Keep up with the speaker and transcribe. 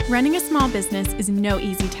Running a small business is no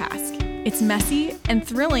easy task. It's messy and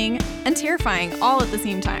thrilling and terrifying all at the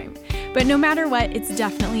same time. But no matter what, it's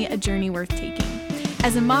definitely a journey worth taking.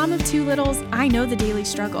 As a mom of two littles, I know the daily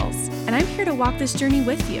struggles, and I'm here to walk this journey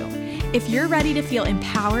with you. If you're ready to feel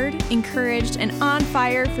empowered, encouraged, and on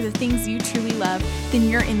fire for the things you truly love, then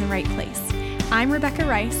you're in the right place. I'm Rebecca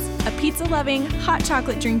Rice, a pizza-loving, hot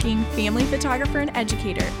chocolate-drinking family photographer and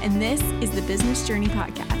educator, and this is the Business Journey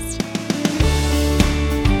Podcast.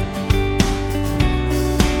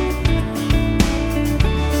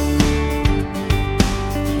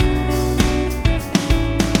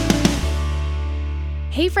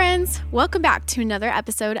 Hey friends, welcome back to another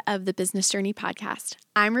episode of the Business Journey Podcast.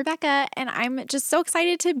 I'm Rebecca, and I'm just so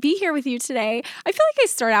excited to be here with you today. I feel like I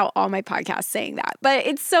start out all my podcasts saying that, but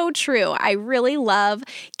it's so true. I really love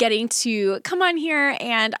getting to come on here,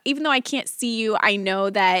 and even though I can't see you, I know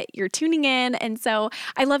that you're tuning in, and so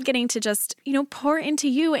I love getting to just, pour into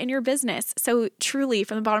you and your business. So truly,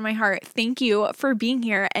 from the bottom of my heart, thank you for being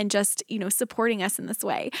here and just, supporting us in this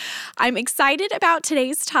way. I'm excited about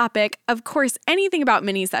today's topic. Of course, anything about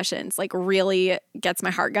mini sessions really gets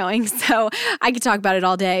my heart going, so I could talk about it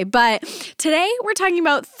all day. But today we're talking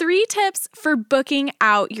about 3 tips for booking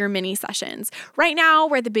out your mini sessions. Right now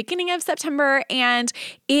we're at the beginning of September and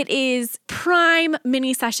it is prime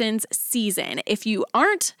mini sessions season. If you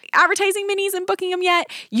aren't advertising minis and booking them yet,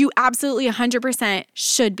 you absolutely 100%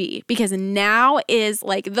 should be, because now is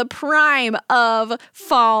the prime of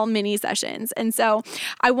fall mini sessions. And so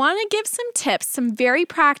I want to give some tips, some very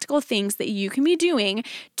practical things that you can be doing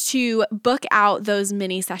to book out those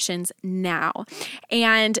mini sessions now.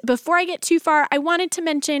 And before I get too far, I wanted to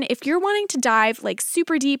mention, if you're wanting to dive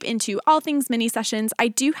super deep into all things mini sessions, I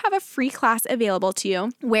do have a free class available to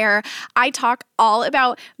you where I talk all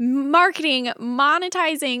about marketing,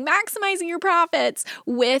 monetizing, maximizing your profits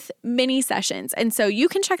with mini sessions. And so you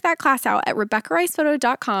can check that class out at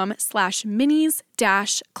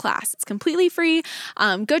RebeccaRicePhoto.com/minis-class. It's completely free.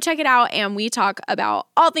 Go check it out. And we talk about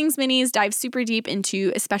all things minis, dive super deep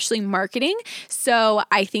into especially marketing. So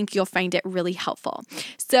I think you'll find it really helpful.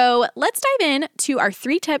 So let's dive in to our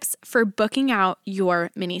 3 tips for booking out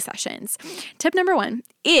your mini sessions. Tip number 1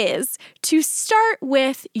 is to start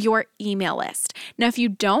with your email list. Now, if you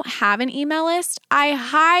don't have an email list, I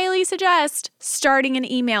highly suggest starting an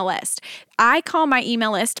email list. I call my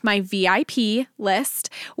email list my VIP list,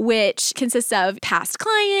 which consists of past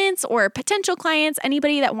clients or potential clients,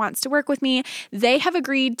 anybody that wants to work with me. They have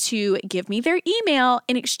agreed to give me their email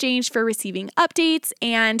in exchange for receiving updates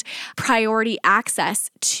and priority access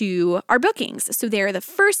to our bookings. So they're the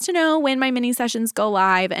first to know when my mini sessions go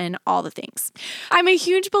live and all the things. I'm a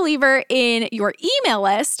huge believer in your email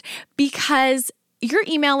list because your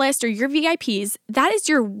email list or your VIPs, that is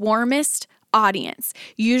your warmest audience.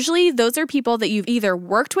 Usually those are people that you've either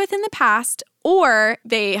worked with in the past or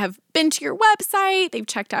they have been to your website, they've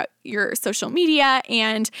checked out your social media,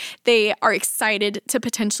 and they are excited to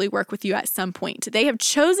potentially work with you at some point. They have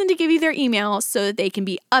chosen to give you their email so that they can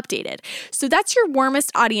be updated. So that's your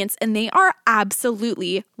warmest audience, and they are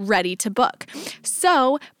absolutely ready to book.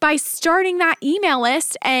 So by starting that email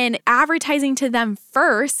list and advertising to them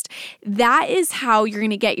first, that is how you're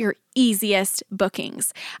going to get your easiest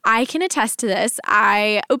bookings. I can attest to this.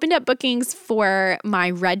 I opened up bookings for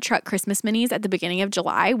my Red Truck Christmas minis at the beginning of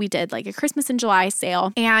July. We did a Christmas in July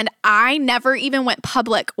sale, and I never even went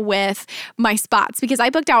public with my spots because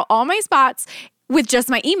I booked out all my spots with just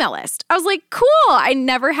my email list. I was like, cool. I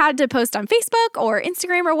never had to post on Facebook or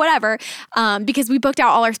Instagram or whatever because we booked out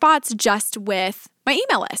all our spots just with my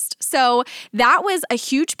email list. So that was a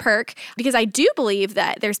huge perk because I do believe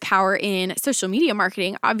that there's power in social media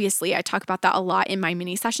marketing. Obviously, I talk about that a lot in my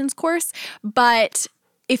mini sessions course, but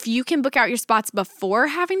if you can book out your spots before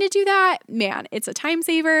having to do that, man, it's a time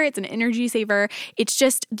saver, it's an energy saver. It's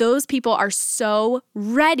just those people are so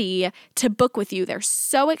ready to book with you. They're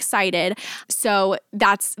so excited. So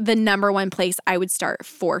that's the number 1 place I would start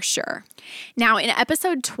for sure. Now, in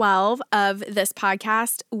episode 12 of this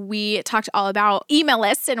podcast, we talked all about email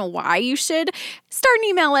lists and why you should start an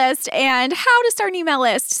email list and how to start an email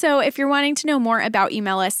list. So if you're wanting to know more about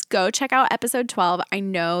email lists, go check out episode 12. I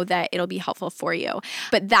know that it'll be helpful for you.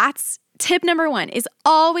 But that's tip number 1 is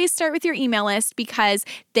always start with your email list because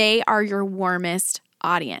they are your warmest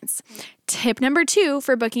audience. Tip number 2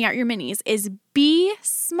 for booking out your minis is be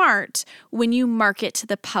smart when you market to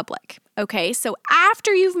the public. Okay, so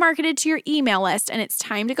after you've marketed to your email list and it's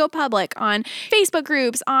time to go public on Facebook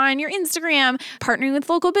groups, on your Instagram, partnering with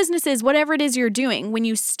local businesses, whatever it is you're doing, when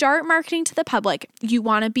you start marketing to the public, you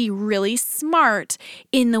want to be really smart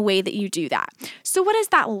in the way that you do that. So what does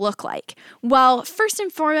that look like? Well, first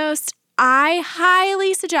and foremost, I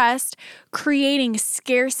highly suggest creating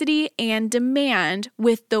scarcity and demand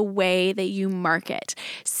with the way that you market.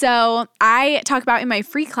 So I talk about in my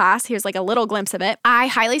free class, here's like a little glimpse of it. I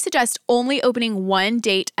highly suggest only opening one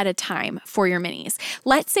date at a time for your minis.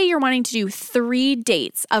 Let's say you're wanting to do 3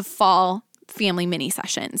 dates of fall family mini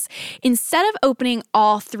sessions. Instead of opening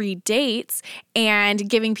all 3 dates and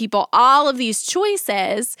giving people all of these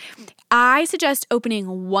choices, I suggest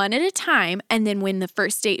opening one at a time. And then when the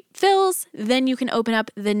first date fills, then you can open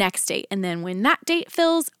up the next date. And then when that date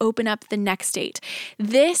fills, open up the next date.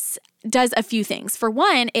 This does a few things. For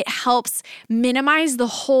one, it helps minimize the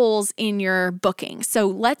holes in your booking. So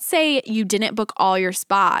let's say you didn't book all your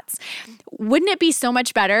spots. Wouldn't it be so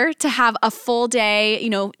much better to have a full day,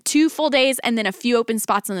 2 full days and then a few open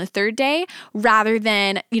spots on the 3rd day rather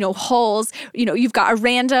than, holes, you've got a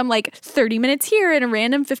random 30 minutes here and a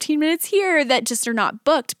random 15 minutes here that just are not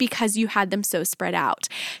booked because you had them so spread out.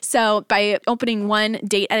 So by opening one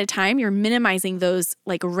date at a time, you're minimizing those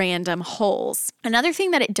random holes. Another thing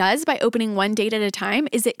that it does by opening one date at a time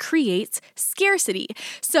is it creates scarcity.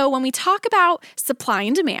 So when we talk about supply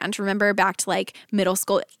and demand, remember back to middle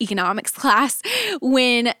school economics class,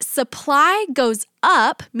 when supply goes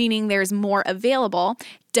up, meaning there's more available,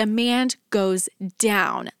 demand goes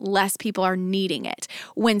down. Less people are needing it.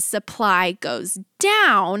 When supply goes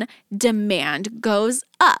down, demand goes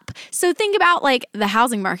up. So think about the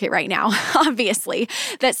housing market right now, obviously,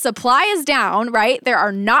 that supply is down, right? There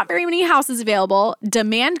are not very many houses available.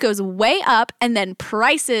 Demand goes way up and then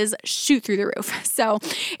prices shoot through the roof. So,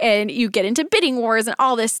 and you get into bidding wars and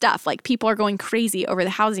all this stuff. People are going crazy over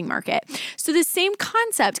the housing market. So the same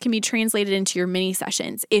concept can be translated into your mini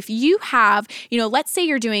sessions. If you have, let's say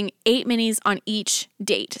you're doing 8 minis on each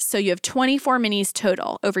date. So you have 24 minis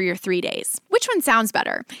total over your 3 days. Which one sounds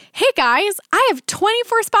better? Hey guys, I have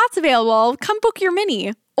 24 spots available. Come book your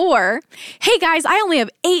mini. Or, hey guys, I only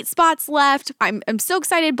have 8 spots left. I'm so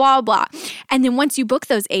excited, blah, blah. And then once you book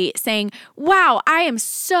those 8, saying, wow, I am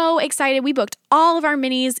so excited. We booked all of our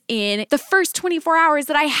minis in the first 24 hours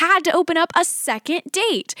that I had to open up a second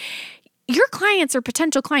date. Your clients or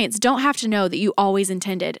potential clients don't have to know that you always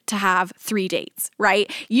intended to have 3 dates, right?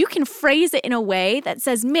 You can phrase it in a way that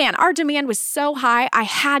says, man, our demand was so high, I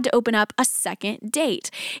had to open up a second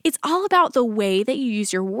date. It's all about the way that you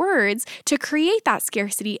use your words to create that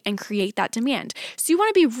scarcity and create that demand. So you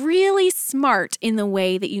want to be really smart in the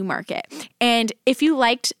way that you market. And if you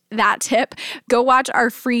liked that tip, go watch our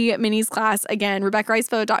free minis class. Again,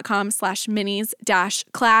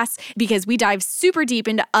 RebeccaRicefo.com/minis-class, because we dive super deep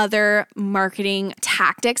into other marketing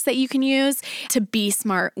tactics that you can use to be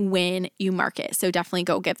smart when you market. So definitely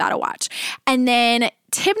go give that a watch. And then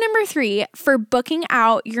tip number 3 for booking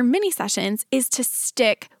out your mini sessions is to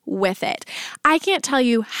stick with it. I can't tell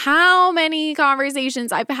you how many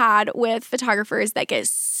conversations I've had with photographers that get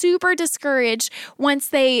super discouraged once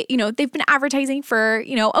they've been advertising for,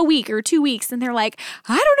 a week or 2 weeks, and they're like,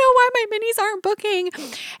 I don't know why my minis aren't booking.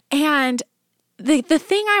 And the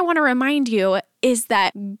thing I want to remind you is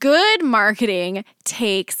that good marketing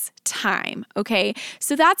takes time, okay?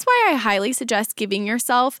 So that's why I highly suggest giving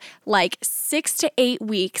yourself 6 to 8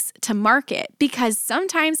 weeks to market, because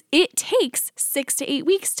sometimes it takes 6 to 8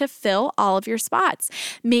 weeks to fill all of your spots.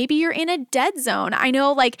 Maybe you're in a dead zone. I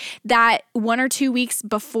know that 1 or 2 weeks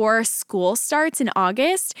before school starts in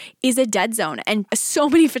August is a dead zone. And so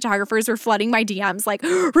many photographers were flooding my DMs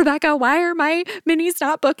Rebecca, why are my minis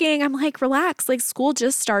not booking? I'm relax, school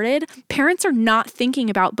just started. Parents are not thinking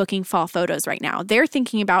about booking fall photos right now. They're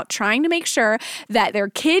thinking about trying to make sure that their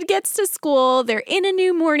kid gets to school, they're in a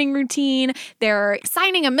new morning routine, they're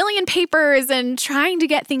signing a million papers and trying to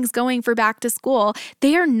get things going for back to school.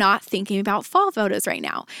 They are not thinking about fall photos right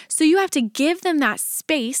now. So you have to give them that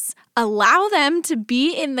space, allow them to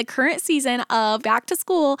be in the current season of back to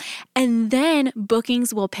school, and then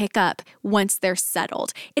bookings will pick up once they're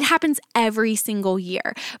settled. It happens every single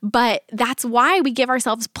year, but that's why we give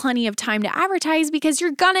ourselves plenty of time to advertise, because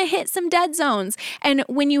you're gonna hit some dead zones. And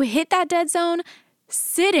when you hit that dead zone,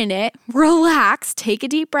 sit in it, relax, take a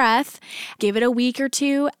deep breath, give it a week or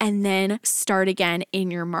 2, and then start again in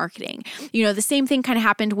your marketing. The same thing kind of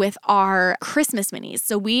happened with our Christmas minis.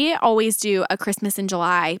 So we always do a Christmas in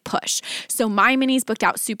July push. So my minis booked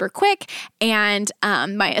out super quick, and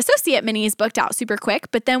my associate minis booked out super quick,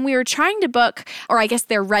 but then we were trying to book, or I guess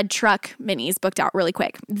their red truck minis booked out really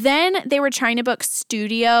quick. Then they were trying to book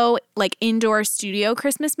studio, indoor studio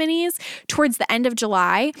Christmas minis towards the end of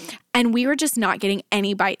July. and we were just not getting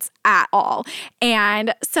any bites at all.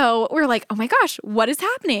 And so we're like, oh my gosh, what is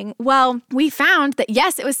happening? Well, we found that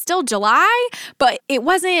yes, it was still July, but it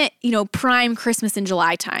wasn't, prime Christmas in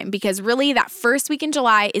July time, because really that first week in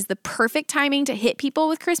July is the perfect timing to hit people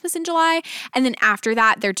with Christmas in July. And then after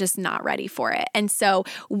that, they're just not ready for it. And so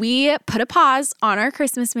we put a pause on our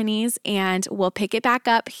Christmas minis, and we'll pick it back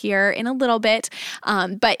up here in a little bit.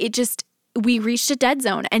 But we reached a dead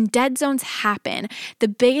zone, and dead zones happen. The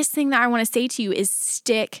biggest thing that I want to say to you is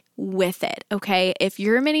stick with it, okay? If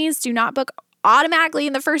your minis do not book automatically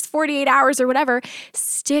in the first 48 hours or whatever,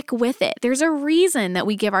 stick with it. There's a reason that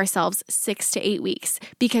we give ourselves 6 to 8 weeks,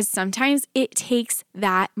 because sometimes it takes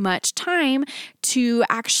that much time to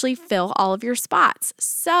actually fill all of your spots.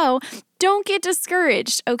 So don't get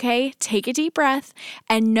discouraged, okay? Take a deep breath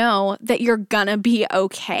and know that you're gonna be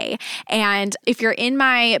okay. And if you're in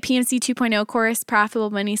my PMC 2.0 course,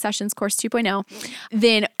 Profitable Mini Sessions course 2.0,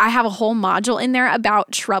 then I have a whole module in there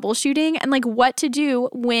about troubleshooting and like what to do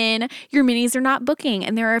when your minis are not booking.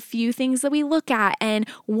 And there are a few things that we look at. And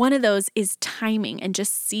one of those is timing and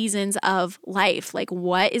just seasons of life. Like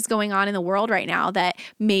what is going on in the world right now that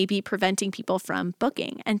may be preventing people from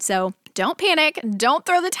booking. And so don't panic. Don't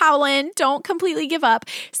throw the towel in. Don't completely give up.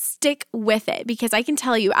 Stick with it, because I can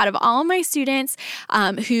tell you, out of all of my students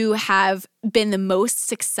who have been the most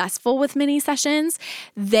successful with mini sessions,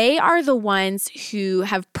 they are the ones who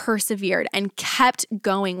have persevered and kept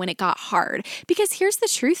going when it got hard. Because here's the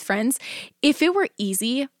truth, friends. If it were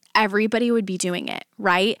easy, everybody would be doing it,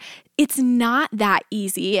 right? It's not that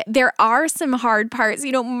easy. There are some hard parts.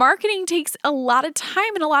 Marketing takes a lot of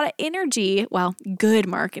time and a lot of energy. Well, good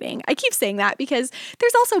marketing. I keep saying that because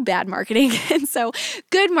there's also bad marketing. And so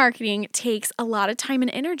good marketing takes a lot of time and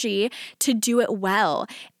energy to do it well.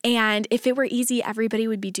 And if it were easy, everybody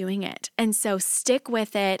would be doing it. And so stick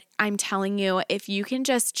with it. I'm telling you, if you can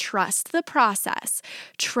just trust the process,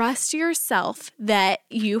 trust yourself that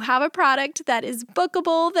you have a product that is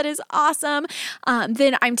bookable, that is awesome,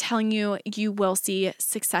 then I'm telling you, you will see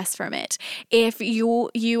success from it. If you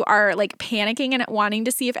are like panicking and wanting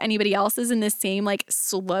to see if anybody else is in the same like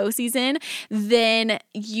slow season, then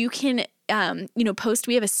you can post.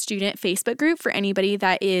 We have a student Facebook group for anybody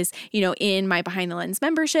that is, in my Behind the Lens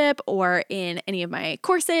membership or in any of my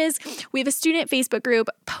courses. We have a student Facebook group.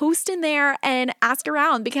 Post in there and ask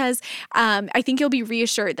around, because I think you'll be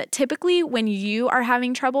reassured that typically when you are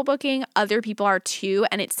having trouble booking, other people are too,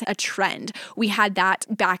 and it's a trend. We had that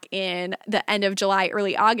back in the end of July,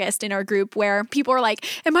 early August in our group, where people were like,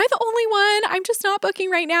 am I the only one? I'm just not booking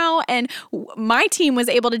right now. And my team was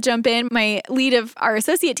able to jump in. My lead of our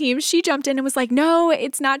associate team, she jumped in and was like, no,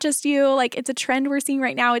 it's not just you. Like, it's a trend we're seeing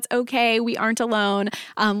right now. It's okay. We aren't alone.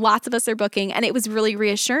 Lots of us are booking. And it was really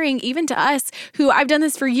reassuring, even to us who I've done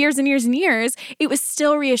this for years and years and years. It was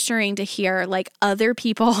still reassuring to hear like other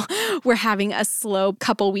people were having a slow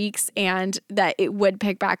couple weeks and that it would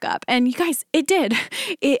pick back up. And you guys, it did.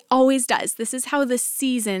 It always does. This is how the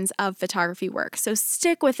seasons of photography work. So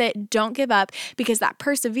stick with it. Don't give up, because that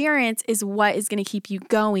perseverance is what is going to keep you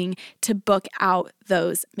going to book out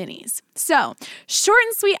those minis. So, short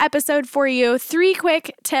and sweet episode for you. 3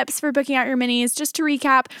 quick tips for booking out your minis. Just to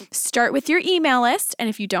recap, start with your email list. And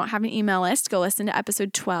if you don't have an email list, go listen to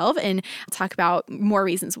episode 12 and I'll talk about more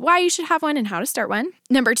reasons why you should have one and how to start one.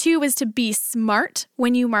 Number 2 is to be smart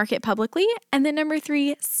when you market publicly. And then number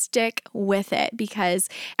 3, stick with it, because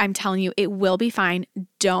I'm telling you, it will be fine.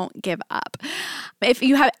 Don't give up. If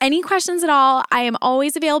you have any questions at all, I am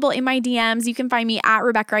always available in my DMs. You can find me at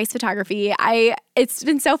Rebecca Rice Photography. It's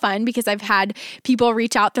been so fun because I've had people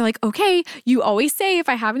reach out. They're like, okay, you always say if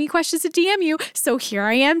I have any questions to DM you. So here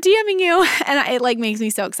I am DMing you. And it like makes me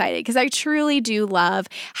so excited, because I truly do love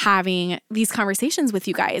having these conversations with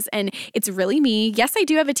you guys. And it's really me. Yes, I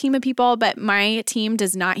do have a team of people, but my team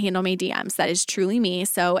does not handle my DMs. That is truly me.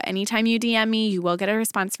 So anytime you DM me, you will get a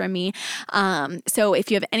response from me. So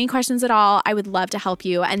if you have any questions at all, I would love to help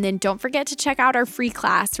you. And then don't forget to check out our free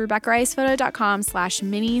class,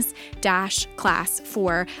 RebeccaRicePhoto.com/minis-class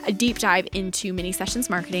for a deep dive into mini sessions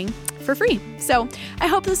marketing for free. So I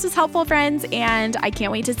hope this was helpful, friends, and I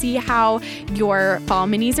can't wait to see how your fall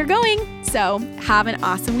minis are going. So have an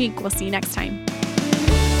awesome week. We'll see you next time.